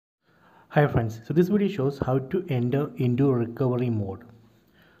Hi friends, so this video shows how to enter into recovery mode.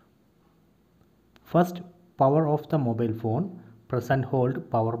 First, power off the mobile phone, press and hold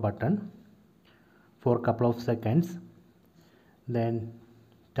power button for a couple of seconds, then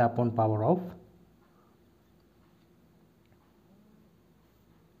tap on power off.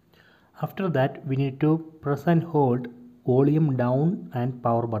 After that, we need to press and hold volume down and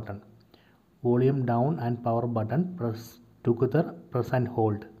power button. Volume down and power button press together, press and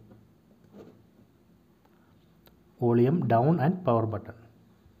hold. Volume down and power button.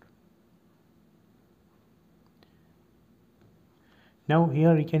 Now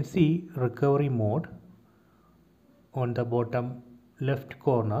here you can see recovery mode on the bottom left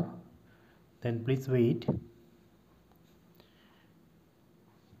corner. Then please wait.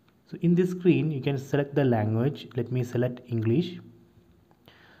 So in this screen you can select the language. Let me select English.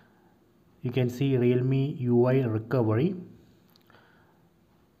 You can see Realme UI recovery.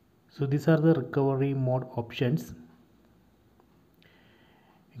 So these are the recovery mode options.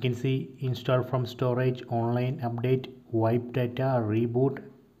 You can see install from storage, online update, wipe data, reboot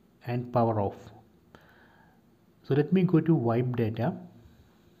and power off. So let me go to wipe data.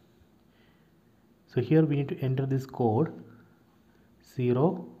 So here we need to enter this code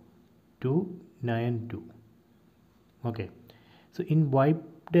 0292. Okay, so in wipe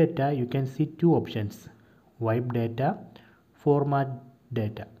data you can see two options: wipe data, format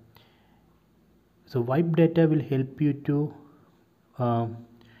data. So wipe data will help you to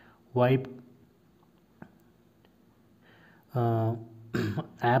wipe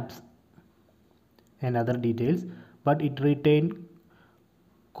apps and other details, but it retain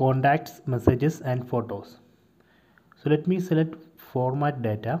contacts, messages and photos. So let me select format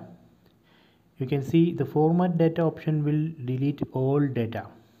data. You can see the format data option will delete all data.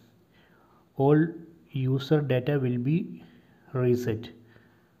 All user data will be reset.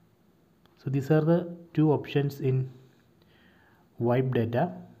 So these are the two options in wipe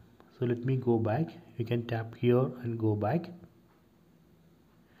data. So let me go back. You can tap here and go back.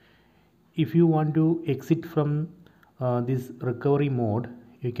 If you want to exit from this recovery mode,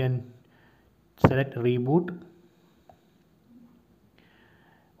 you can select reboot,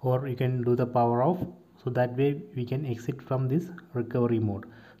 or you can do the power off. So that way we can exit from this recovery mode.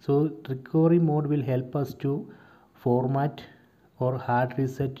 So recovery mode will help us to format or hard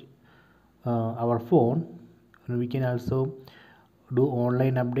reset our phone, and we can also do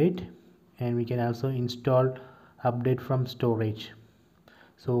online update, and we can also install update from storage.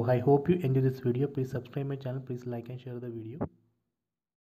 So I hope you enjoy this video. Please subscribe my channel, please like and share the video.